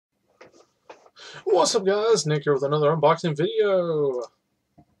What's up, guys? Nick here with another unboxing video.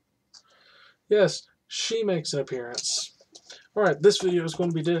 Yes, she makes an appearance. Alright, this video is going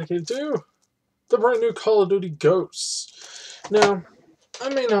to be dedicated to the brand new Call of Duty Ghosts. Now, I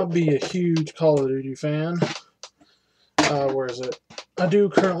may not be a huge Call of Duty fan. Where is it? I do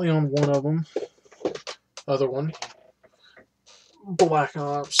currently own one of them. Other one. Black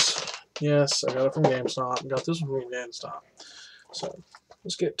Ops. Yes, I got it from GameStop. Got this one from GameStop. So,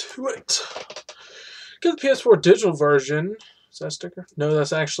 let's get to it. Get the PS4 digital version. Is that a sticker? No,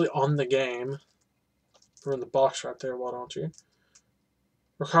 that's actually on the game. We're in the box right there, why don't you?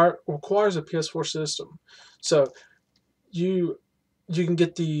 Requires a PS4 system. So you can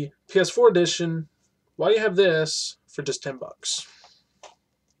get the PS4 edition while you have this for just $10.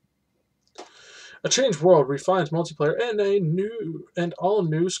 A changed world refines multiplayer and all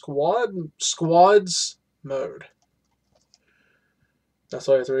new squads mode. That's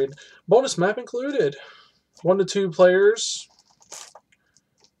all you have to read. Bonus map included. 1 to 2 players.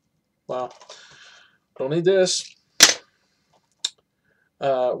 Wow. Don't need this.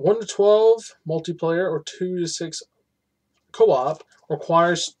 1 to 12 multiplayer or 2 to 6 co-op.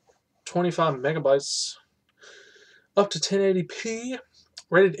 Requires 25 megabytes. Up to 1080p.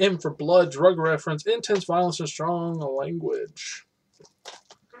 Rated M for blood, drug reference, intense violence, and strong language.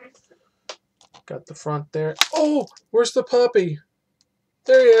 Got the front there. Oh, where's the puppy?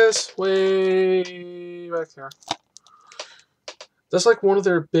 There he is. Way back there. That's like one of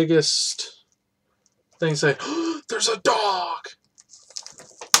their biggest things. Say, oh, there's a dog.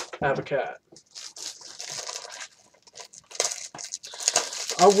 I have a cat.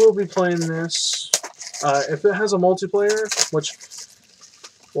 I will be playing this. If it has a multiplayer, which,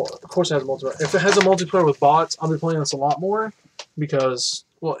 well, of course it has a multiplayer. If it has a multiplayer with bots, I'll be playing this a lot more. Because,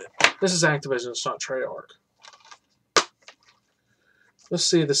 well, this is Activision, it's not Treyarch. Let's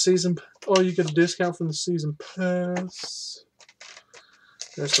see, the season... Oh, you get a discount from the season pass.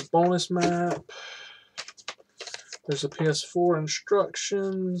 There's the bonus map. There's the PS4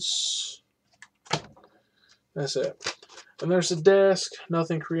 instructions. That's it. And there's the desk.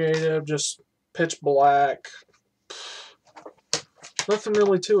 Nothing creative, just pitch black. Nothing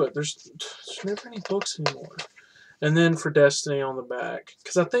really to it. There's never any books anymore. And then for Destiny on the back.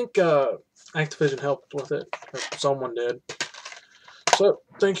 Because I think Activision helped with it. Or someone did. So,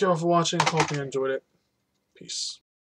 thank you all for watching. Hope you enjoyed it. Peace.